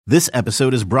This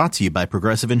episode is brought to you by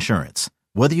Progressive Insurance.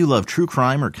 Whether you love true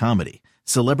crime or comedy,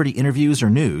 celebrity interviews or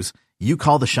news, you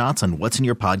call the shots on what's in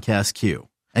your podcast queue.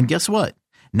 And guess what?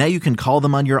 Now you can call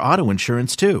them on your auto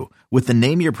insurance too with the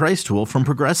Name Your Price tool from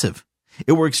Progressive.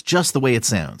 It works just the way it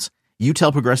sounds. You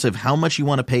tell Progressive how much you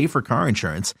want to pay for car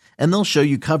insurance, and they'll show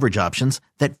you coverage options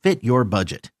that fit your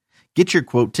budget. Get your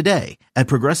quote today at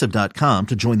Progressive.com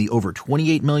to join the over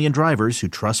 28 million drivers who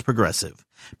trust Progressive.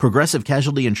 Progressive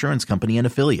Casualty Insurance Company and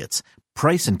Affiliates.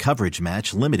 Price and coverage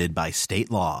match limited by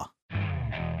state law.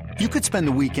 You could spend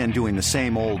the weekend doing the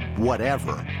same old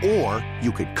whatever, or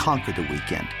you could conquer the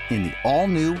weekend in the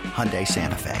all-new Hyundai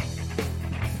Santa Fe.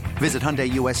 Visit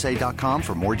HyundaiUSA.com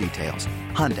for more details.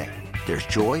 Hyundai, there's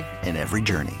joy in every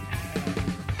journey.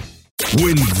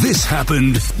 When this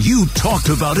happened, you talked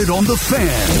about it on The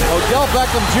Fan. Odell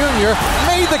Beckham Jr.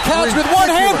 made the catch with one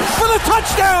hand for the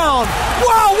touchdown.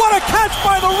 Wow, what a catch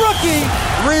by the rookie.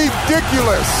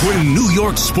 Ridiculous. When New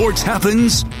York sports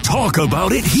happens, talk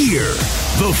about it here.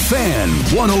 The Fan,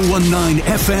 101.9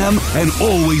 FM, and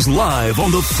always live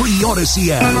on the free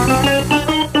Odyssey app.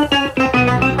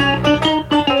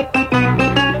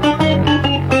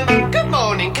 Good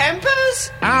morning,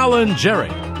 campers. Alan Jerry.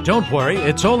 Don't worry,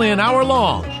 it's only an hour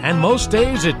long, and most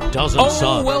days it doesn't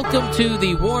suck. Welcome to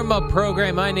the warm-up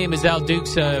program. My name is Al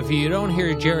Dukes. If you don't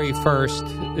hear Jerry first,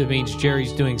 it means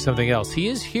Jerry's doing something else. He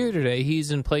is here today. He's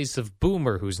in place of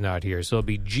Boomer, who's not here. So it'll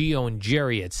be Gio and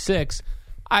Jerry at 6.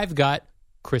 I've got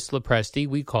Chris Lopresti.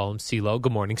 We call him CeeLo.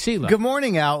 Good morning, CeeLo. Good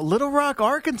morning, Al. Little Rock,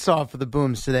 Arkansas for the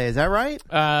Booms today. Is that right?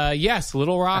 Yes,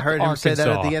 Little Rock, I heard him Arkansas. say that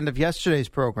at the end of yesterday's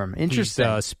program.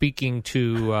 Interesting. He's speaking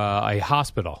to a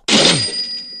hospital.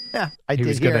 Yeah, I he did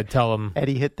was hear going to tell him.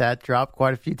 Eddie hit that drop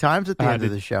quite a few times at the end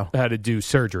of the show. How to do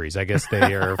surgeries. I guess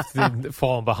they are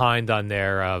falling behind on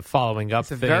their following up.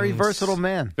 He's a things. very versatile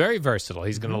man. Very versatile.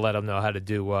 He's going to let them know how to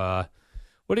do. What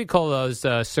do you call those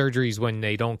surgeries when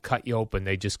they don't cut you open?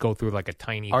 They just go through like a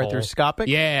tiny arthroscopic? Hole.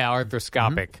 Yeah,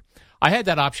 arthroscopic. Mm-hmm. I had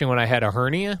that option when I had a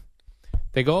hernia.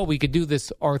 They go, we could do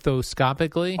this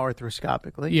arthroscopically.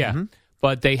 Yeah. Mm-hmm.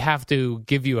 But they have to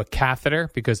give you a catheter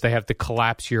because they have to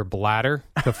collapse your bladder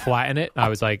to flatten it. I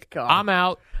was like, God. I'm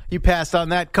out. You passed on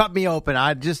that. Cut me open.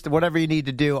 I just whatever you need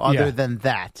to do other than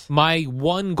that. My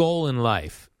one goal in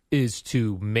life is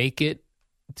to make it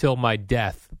till my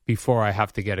death before I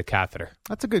have to get a catheter.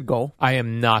 That's a good goal. I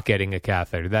am not getting a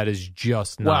catheter. That is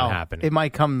just not happening. It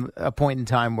might come a point in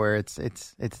time where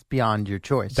it's beyond your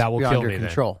choice. That will beyond kill your me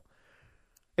control. Then.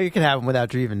 You can have them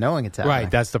without you even knowing it's happening. Right,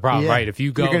 that's the problem. Yeah. Right, if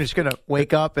you go, you're just going to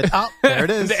wake up and there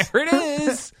it is. There it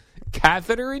is.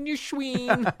 Catheter in your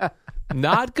schween.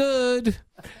 Not good.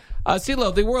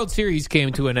 CeeLo, the World Series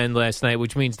came to an end last night,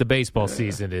 which means the baseball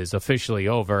season is officially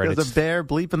over. There's a bear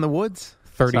bleep in the woods.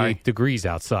 38 degrees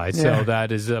outside, so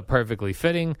that is perfectly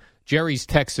fitting. Jerry's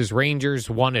Texas Rangers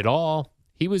won it all.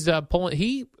 He was pulling.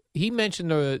 He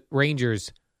mentioned the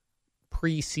Rangers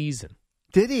preseason.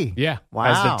 Did he? Yeah. Wow.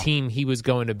 As the team he was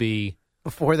going to be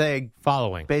before they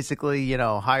following. Basically,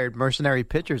 hired mercenary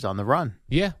pitchers on the run.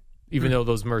 Yeah. Even though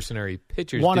those mercenary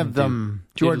pitchers, one of them,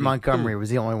 Jordan Montgomery, was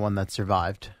the only one that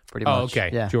survived. Pretty much. Oh, okay.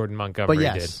 Yeah. Jordan Montgomery but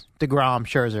yes, did. DeGrom,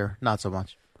 Scherzer, not so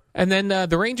much. And then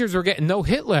the Rangers were getting no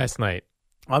hit last night.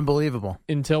 Unbelievable.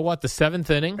 Until what? The 7th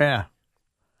inning. Yeah.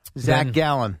 Zach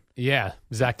Gallen. Yeah,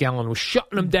 Zach Gallen was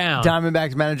shutting them down.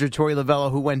 Diamondbacks manager Torey Lovullo,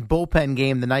 who went bullpen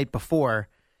game the night before,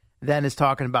 then is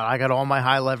talking about, I got all my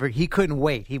high leverage. He couldn't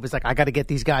wait. He was like, I got to get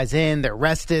these guys in. They're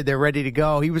rested. They're ready to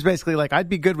go. He was basically like, I'd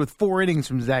be good with 4 innings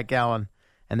from Zach Gallen.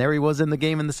 And there he was in the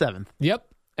game in the 7th. Yep.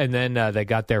 And then they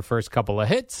got their first couple of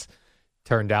hits.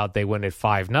 Turned out they win at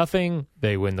 5-0.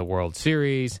 They win the World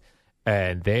Series.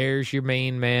 And there's your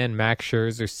main man, Max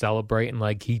Scherzer, celebrating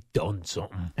like he done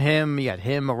something. You got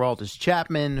him, Aroldis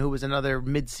Chapman, who was another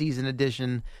midseason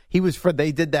addition.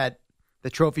 They did the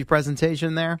trophy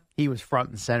presentation there. He was front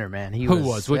and center, man. Who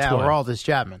was? Which one? Aroldis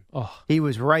Chapman. Oh. He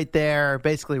was right there,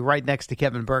 basically right next to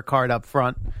Kevin Burkhardt up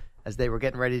front as they were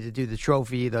getting ready to do the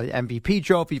trophy, the MVP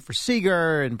trophy for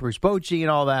Seager and Bruce Bochy and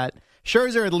all that.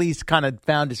 Scherzer at least kind of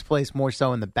found his place more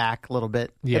so in the back a little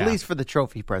bit, at least for the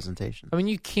trophy presentation. I mean,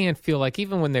 you can't feel like,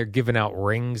 even when they're giving out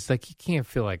rings, like you can't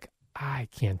feel like, I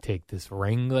can't take this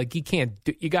ring. Like you can't,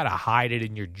 you got to hide it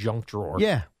in your junk drawer.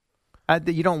 Yeah.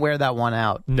 You don't wear that one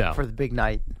out for the big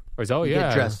night. You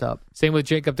get dressed up. Same with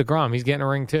Jacob deGrom. He's getting a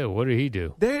ring too. What did he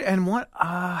do?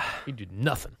 He did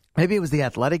nothing. Maybe it was The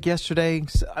Athletic yesterday.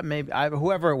 Maybe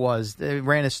whoever it was, they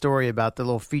ran a story about the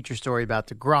little feature story about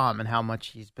deGrom and how much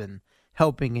he's been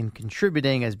helping and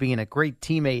contributing as being a great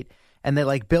teammate. And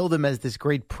they build him as this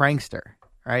great prankster,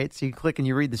 right? So you click and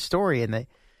you read the story, and the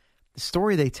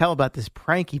story they tell about this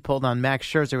prank he pulled on Max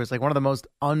Scherzer was one of the most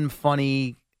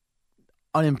unfunny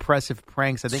unimpressive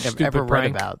pranks I think I've Stupid ever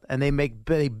prank. read about. And they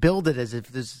build it as if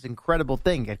this is this incredible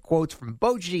thing. Get quotes from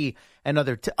Bochy and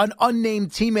an unnamed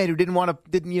teammate who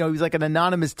didn't he was like an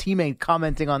anonymous teammate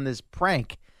commenting on this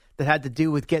prank that had to do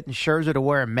with getting Scherzer to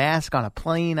wear a mask on a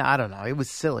plane. I don't know. It was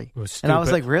silly. It was and I was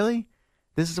stupid. like, really?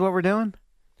 This is what we're doing?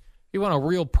 You want a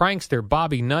real prankster?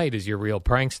 Bobby Knight is your real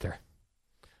prankster.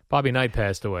 Bobby Knight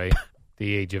passed away at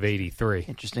the age of 83.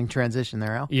 Interesting transition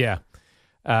there, Al. Yeah.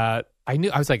 I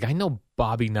know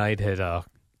Bobby Knight had a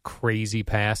crazy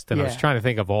past, and I was Yeah. trying to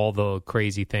think of all the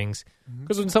crazy things.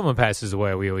 Because when someone passes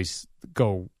away, we always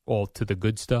go all to the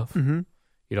good stuff. Mm-hmm.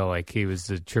 You know, like he was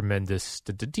a tremendous,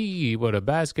 what a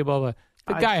basketball.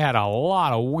 The guy had a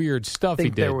lot of weird stuff I he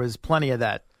think did. there was plenty of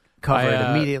that covered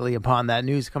immediately upon that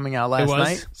news coming out last was?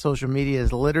 night. Social media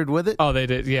is littered with it. Oh, they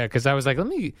did, yeah. Because I was like,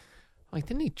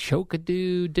 didn't he choke a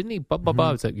dude? Didn't he? Blah blah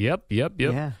blah. It's like, yep. Yeah.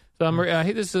 So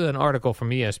this is an article from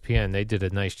ESPN. They did a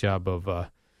nice job of.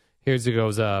 Here's it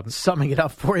goes. Summing it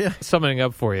up for you. Summing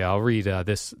up for you. I'll read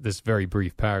this very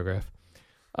brief paragraph.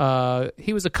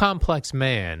 He was a complex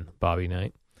man, Bobby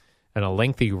Knight, and a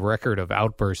lengthy record of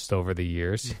outbursts over the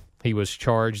years. He was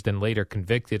charged and later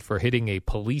convicted for hitting a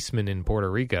policeman in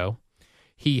Puerto Rico.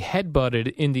 He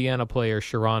headbutted Indiana player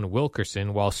Sharon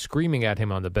Wilkerson while screaming at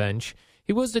him on the bench.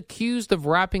 He was accused of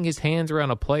wrapping his hands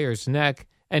around a player's neck,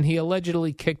 and he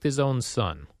allegedly kicked his own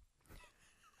son.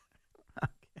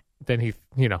 Okay. Then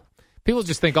people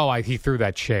just think, he threw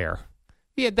that chair.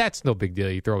 Yeah, that's no big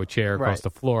deal. You throw a chair across the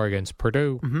floor against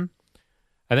Purdue. Mm-hmm.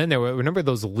 And then remember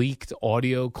those leaked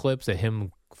audio clips of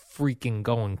him freaking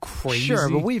going crazy? Sure,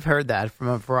 but we've heard that from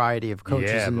a variety of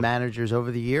coaches and managers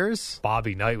over the years.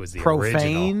 Bobby Knight was the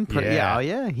Profane. original.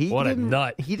 Yeah. What a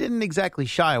nut. He didn't exactly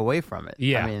shy away from it.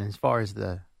 Yeah. I mean, as far as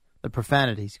the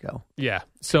profanities go. Yeah.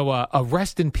 So a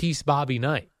rest in peace, Bobby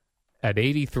Knight, at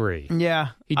 83. Yeah.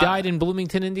 He died in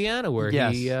Bloomington, Indiana, where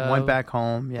he went back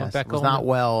home. Yes. back was home. not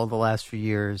well the last few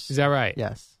years. Is that right?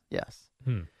 Yes.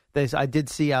 I did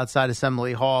see outside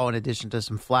Assembly Hall, in addition to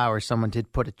some flowers, someone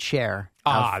did put a chair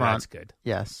out front. That's good.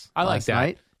 Yes. I like last that.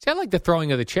 night. See, I like the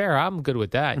throwing of the chair. I'm good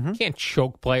with that. You can't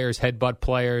choke players, headbutt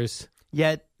players.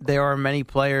 Yet there are many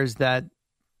players that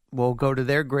will go to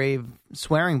their grave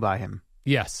swearing by him.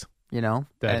 Yes.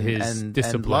 His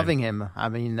discipline. And loving him. I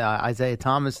mean, Isaiah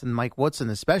Thomas and Mike Woodson,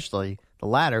 especially, the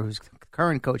latter, who's the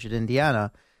current coach at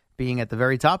Indiana, being at the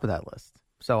very top of that list.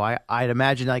 So I'd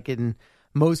imagine, like in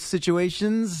most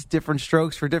situations, different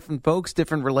strokes for different folks,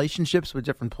 different relationships with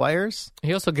different players.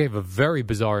 He also gave a very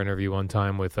bizarre interview one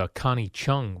time with Connie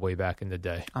Chung way back in the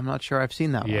day. I'm not sure I've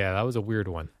seen that one. Yeah, that was a weird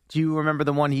one. Do you remember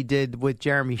the one he did with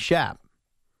Jeremy Schaap?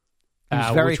 He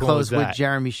was very close with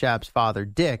Jeremy Schaap's father,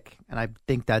 Dick, and I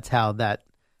think that's how that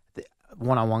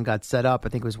one-on-one got set up. I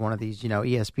think it was one of these,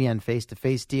 ESPN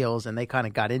face-to-face deals, and they kind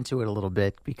of got into it a little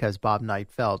bit because Bob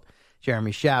Knight felt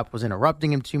Jeremy Schaap was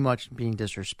interrupting him too much, being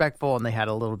disrespectful, and they had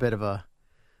a little bit of a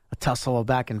tussle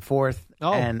back and forth.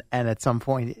 Oh. And at some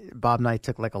point, Bob Knight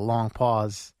took like a long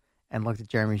pause and looked at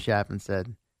Jeremy Schaap and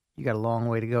said, "You got a long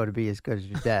way to go to be as good as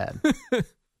your dad."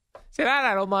 See, that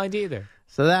I don't mind either.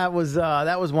 So that was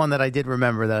one that I did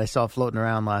remember that I saw floating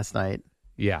around last night.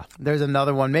 Yeah. There's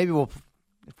another one. Maybe we'll,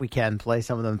 if we can, play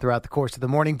some of them throughout the course of the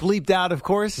morning. Bleeped out, of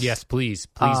course. Yes, please.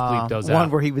 Please bleep those out.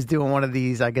 One where he was doing one of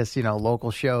these, I guess,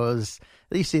 local shows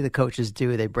that you see the coaches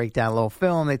do. They break down a little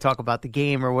film. They talk about the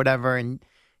game or whatever. And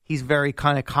he's very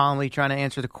kind of calmly trying to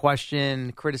answer the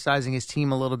question, criticizing his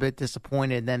team a little bit,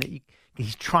 disappointed. Then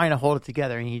he's trying to hold it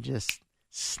together, and he just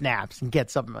snaps and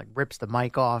gets up and rips the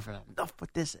mic off and enough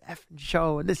with this effing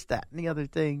show and this, that, and the other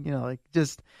thing.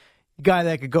 Just a guy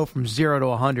that could go from 0 to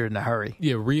 100 in a hurry.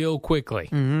 Yeah, real quickly.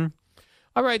 Mm-hmm.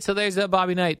 All right, so there's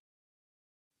Bobby Knight.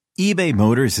 eBay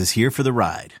Motors is here for the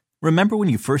ride. Remember when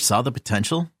you first saw the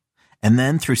potential? And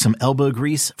then through some elbow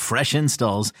grease, fresh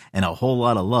installs, and a whole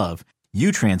lot of love,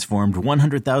 you transformed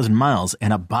 100,000 miles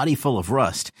and a body full of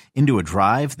rust into a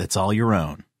drive that's all your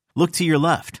own. Look to your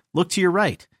left. Look to your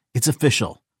right. It's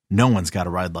official. No one's got a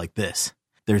ride like this.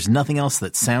 There's nothing else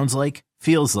that sounds like,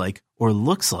 feels like, or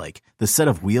looks like the set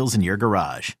of wheels in your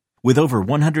garage. With over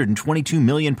 122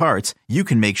 million parts, you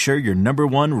can make sure your number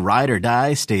one ride or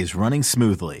die stays running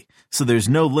smoothly. So there's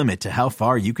no limit to how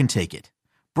far you can take it.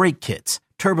 Brake kits,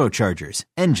 turbochargers,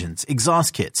 engines,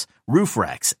 exhaust kits, roof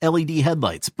racks, LED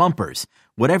headlights, bumpers.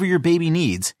 Whatever your baby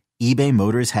needs, eBay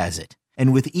Motors has it.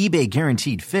 And with eBay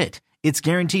Guaranteed Fit, it's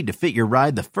guaranteed to fit your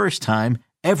ride the first time,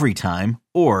 every time,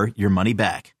 or your money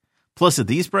back. Plus, at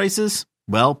these prices,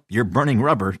 well, you're burning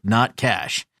rubber, not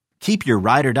cash. Keep your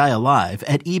ride or die alive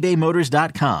at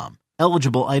ebaymotors.com.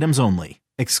 Eligible items only.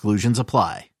 Exclusions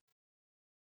apply.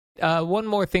 One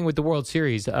more thing with the World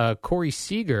Series. Corey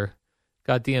Seager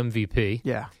got the MVP.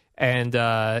 Yeah. And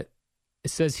it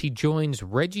says he joins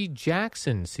Reggie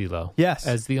Jackson, CeeLo. Yes.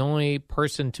 As the only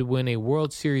person to win a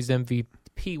World Series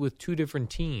MVP with two different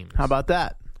teams. How about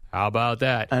that? How about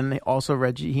that? And also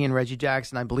he and Reggie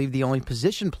Jackson, I believe, the only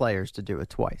position players to do it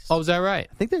twice. Oh, is that right?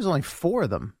 I think there's only 4 of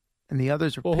them, and the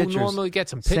others are pitchers. Who normally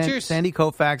gets them? Pitchers? Sandy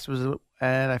Koufax was,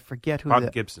 and I forget who.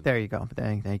 Bob Gibson. There you go.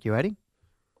 Thank you, Eddie.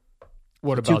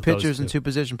 What So about 2 those pitchers two? and 2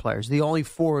 position players. The only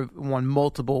 4 won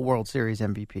multiple World Series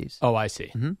MVPs. Oh, I see.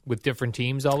 Mm-hmm. With different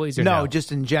teams always? Or No,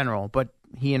 just in general. But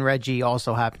he and Reggie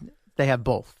also they have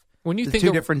both. When you The think 2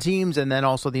 of, different teams, and then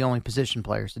also the only position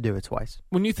players to do it twice.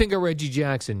 When you think of Reggie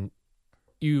Jackson,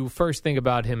 you first think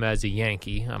about him as a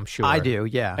Yankee, I'm sure. I do,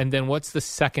 yeah. And then what's the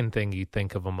second thing you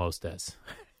think of him most as?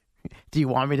 Do you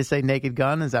want me to say Naked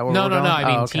Gun? Is that what No, we're no, going? no. I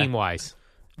mean okay. team-wise.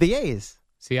 The A's.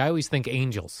 See, I always think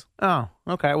Angels. Oh,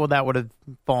 okay. Well, that would have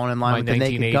fallen in line My with the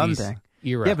Naked Gun 1980s thing.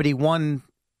 era. Yeah, but he won,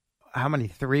 how many?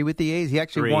 3 with the A's? He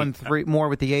actually 3. won 3 more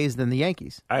with the A's than the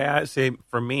Yankees. I say,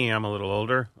 for me, I'm a little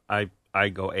older. I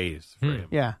go A's for him.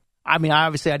 Yeah. I mean,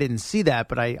 obviously, I didn't see that,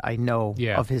 but I know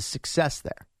Yeah. of his success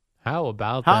there. How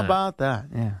about How that? about that?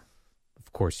 Yeah.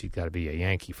 Of course, you've got to be a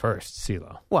Yankee first,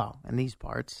 CeeLo. Well, in these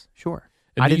parts, sure.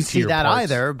 In I didn't these see here that parts.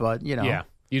 either, but, you know. Yeah.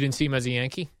 You didn't see him as a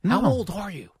Yankee? No. How old are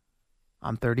you?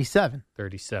 I'm 37.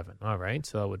 37. All right.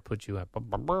 So that would put you at...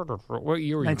 What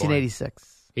year were you 1986.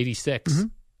 born? 86. Mm-hmm.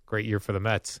 Great year for the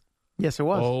Mets. Yes, it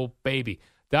was. Oh, baby.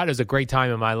 That is a great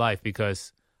time in my life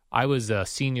because I was a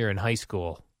senior in high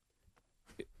school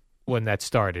when that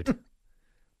started.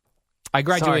 I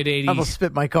graduated Sorry, I almost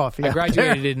spit my coffee I out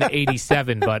graduated there. in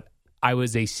 87, but I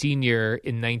was a senior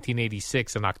in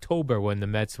 1986 in October when the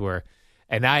Mets were,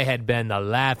 and I had been the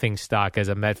laughing stock as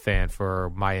a Met fan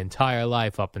for my entire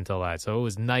life up until that. So it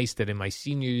was nice that in my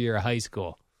senior year of high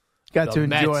school, Got the to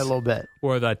enjoy Mets a little bit.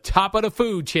 were the top of the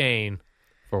food chain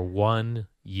for 1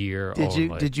 year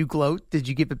only. Did you gloat? Did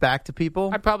you give it back to people?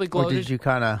 I probably Or gloated. did you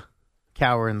kind of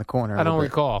cower in the corner? I don't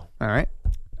recall. All right.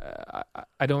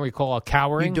 I don't recall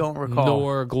cowering. You don't recall.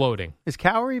 Nor gloating. Is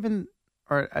Cower even,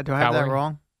 or do I have Cowering? that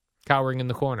wrong? Cowering in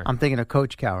the corner. I'm thinking of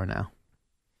Coach Cower now.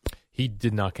 He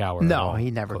did not cower at No, all.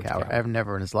 he never Coach cowered. Cowher.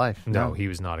 Never in his life. No, he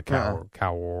was not a cower.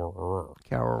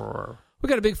 Cower. We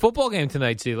got a big football game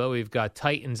tonight, CeeLo. We've got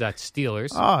Titans at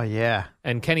Steelers. Oh, yeah.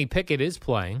 And Kenny Pickett is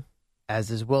playing, As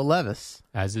is Will Levis.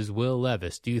 as is Will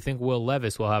Levis. Do you think Will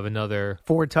Levis will have another...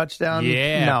 4 touchdowns?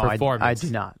 Yeah, no, I performance. do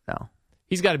not. No.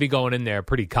 He's got to be going in there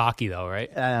pretty cocky, though, right?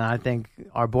 And I think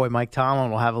our boy Mike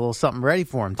Tomlin will have a little something ready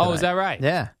for him tonight. Oh, is that right?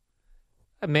 Yeah.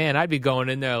 Man, I'd be going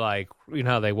in there like, you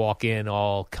know how they walk in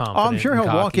all confident. Oh, I'm sure he'll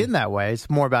and walk cocky? in that way. It's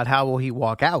more about how will he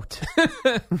walk out.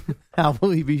 How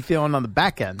will he be feeling on the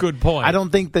back end? Good point. I don't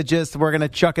think that just we're going to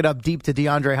chuck it up deep to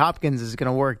DeAndre Hopkins is going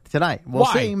to work tonight. We'll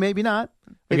Why? see. Maybe not.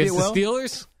 Maybe Against it will. the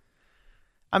Steelers?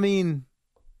 I mean,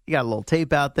 you got a little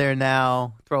tape out there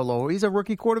now. Throw a little. He's a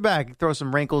rookie quarterback. Throw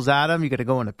some wrinkles at him. You got to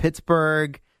go into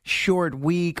Pittsburgh. Short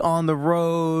week on the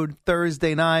road.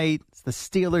 Thursday night. It's the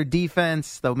Steeler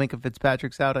defense. Though Minka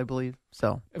Fitzpatrick's out, I believe.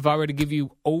 So If I were to give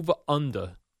you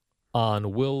over-under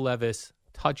on Will Levis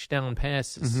touchdown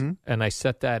passes, and I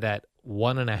set that at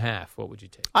 1.5, what would you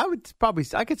take?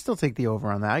 I could still take the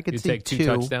over on that. I could You'd see take two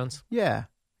touchdowns? Yeah,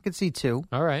 I could see 2.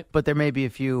 All right. But there may be a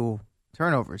few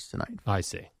turnovers tonight. I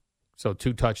see. So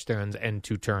 2 touchdowns and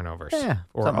 2 turnovers. Yeah,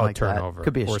 Or something a like that. turnover.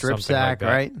 Could be a or strip something like sack, that.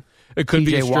 right? It could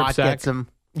be a TJ strip Watt sack. gets him.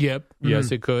 Yep.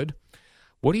 Yes, it could.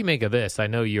 What do you make of this? I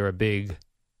know you're a big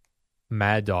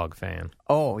Mad Dog fan.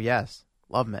 Oh, yes.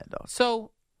 Love Mad Dog.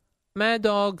 So, Mad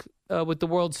Dog with the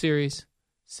World Series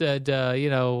said,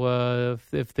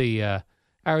 if the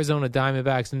Arizona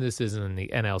Diamondbacks, and this isn't in the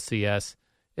NLCS,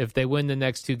 if they win the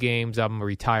next 2 games, I'm going to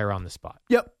retire on the spot.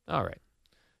 Yep. All right.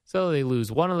 So they lose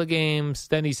one of the games.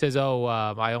 Then he says,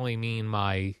 I only mean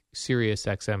my Sirius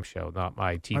XM show, not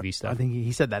my TV stuff. I think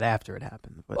he said that after it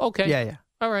happened. But Okay. Yeah.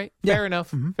 All right. Yeah. Fair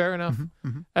enough. Fair enough.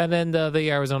 And then the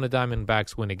Arizona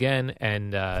Diamondbacks win again,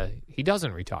 and he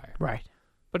doesn't retire. Right.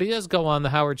 But he does go on the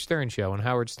Howard Stern show, and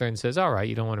Howard Stern says, all right,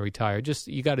 you don't want to retire. Just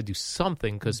you got to do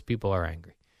something because people are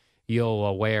angry.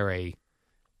 You'll wear a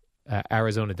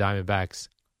Arizona Diamondbacks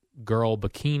girl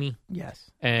bikini,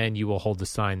 Yes. and you will hold the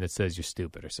sign that says you're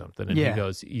stupid or something. And Yeah. he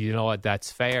goes, you know what,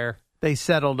 that's fair. They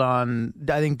settled on,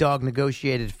 I think Dog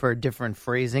negotiated for a different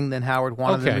phrasing than Howard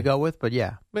wanted them Okay. to go with, but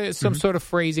yeah. But it's some sort of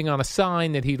phrasing on a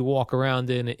sign that he'd walk around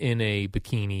in a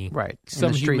bikini. Right. In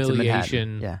Some the streets of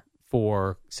humiliation Manhattan. Yeah.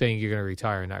 for saying you're going to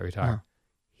retire and not retire. Huh.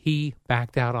 He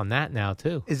backed out on that now,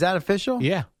 too. Is that official?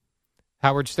 Yeah.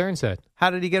 Howard Stern said. How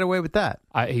did he get away with that?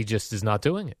 He just is not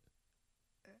doing it.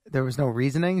 There was no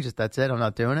reasoning, just that's it, I'm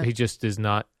not doing it? He just is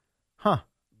not. Huh.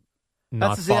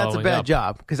 not that's following a bad up.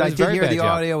 job because That I was a did very hear bad the job.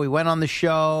 audio. We went on the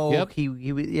show. Yep.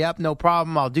 Yep, no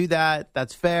problem. I'll do that.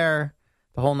 That's fair.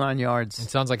 The whole 9 yards. It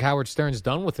sounds like Howard Stern's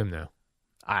done with him now.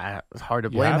 It's hard to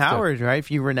You blame have to. Howard, right? If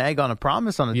you renege on a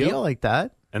promise on a Yep. deal like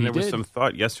that. And He there was did. some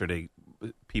thought yesterday,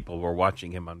 people were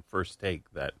watching him on First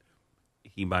Take, that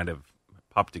he might have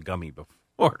popped a gummy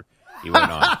before he went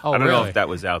on. Oh, I don't know really? if that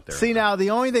was out there. See, now,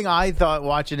 the only thing I thought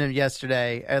watching him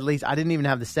yesterday, at least I didn't even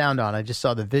have the sound on. I just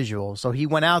saw the visual. So he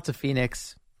went out to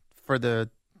Phoenix for the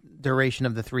duration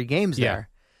of the 3 games Yeah. there.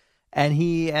 And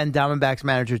he and Diamondbacks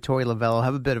manager Torey Lovello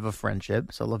have a bit of a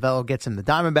friendship. So Lovello gets him the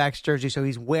Diamondbacks jersey. So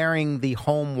he's wearing the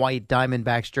home white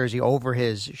Diamondbacks jersey over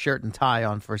his shirt and tie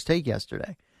on First Take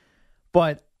yesterday.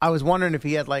 But I was wondering if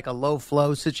he had like a low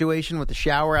flow situation with the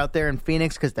shower out there in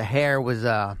Phoenix because the hair was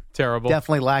Terrible.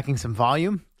 definitely lacking some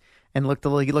volume and he looked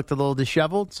a little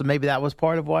disheveled. So maybe that was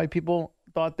part of why people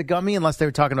thought the gummy, unless they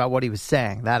were talking about what he was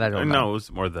saying. That I don't know. No, it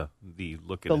was more the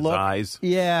look in The his look. eyes.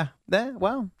 Yeah.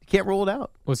 Well, you can't rule it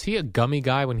out. Was he a gummy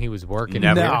guy when he was working?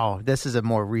 Never. No, this is a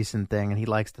more recent thing, and he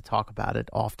likes to talk about it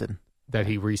often. That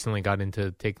he recently got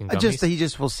into taking gummies? He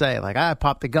just will say, like, I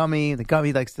popped a gummy. The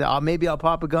gummy likes to, maybe I'll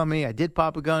pop a gummy. I did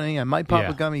pop a gummy. I might pop Yeah.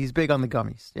 a gummy. He's big on the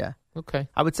gummies. Yeah. Okay.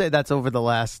 I would say that's over the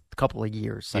last couple of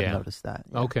years. I've Yeah. noticed that.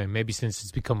 Yeah. Okay. Maybe since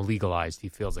it's become legalized, he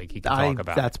feels like he can talk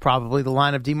about That's probably the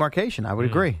line of demarcation. I would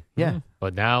agree. Yeah. it.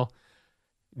 But now,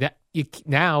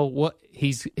 what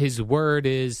his word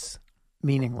is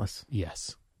Meaningless.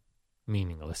 yes,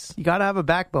 meaningless. You got to have a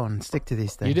backbone and stick to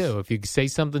these things. You do. If you say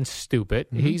something stupid,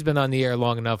 he's been on the air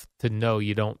long enough to know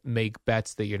you don't make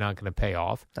bets that you're not going to pay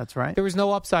off. That's right. There was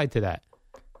no upside to that.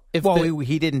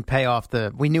 He didn't pay off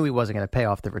we knew he wasn't going to pay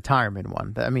off the retirement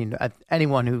one. I mean,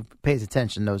 anyone who pays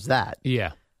attention knows that.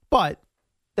 Yeah. But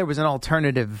there was an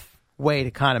alternative way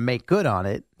to kind of make good on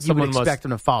it. You Someone would expect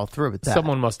him to follow through with that.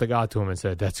 Someone must have got to him and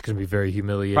said, that's going to be very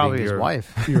humiliating. Probably his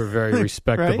wife. You're a very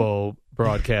respectable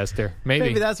broadcaster.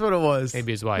 Maybe that's what it was.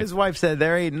 Maybe his wife. His wife said,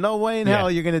 there ain't no way in Yeah.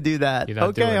 hell you're going to do that. You're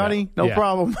not doing Okay, that. honey, no Yeah.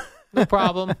 problem. No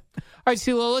problem. All right,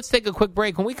 CeeLo, let's take a quick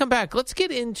break. When we come back, let's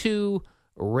get into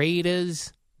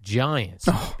Raiders Giants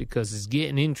because it's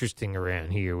getting interesting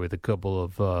around here with a couple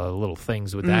of little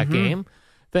things with that game.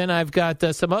 Then I've got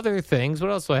some other things. What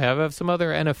else do I have? I have some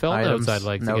other NFL notes I'd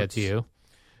like to get to you.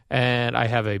 And I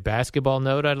have a basketball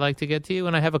note I'd like to get to you.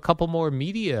 And I have a couple more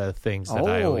media things that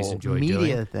I always enjoy doing.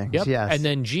 Media things, Yep. yes. And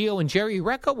then Gio and Jerry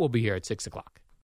Recco will be here at 6 o'clock.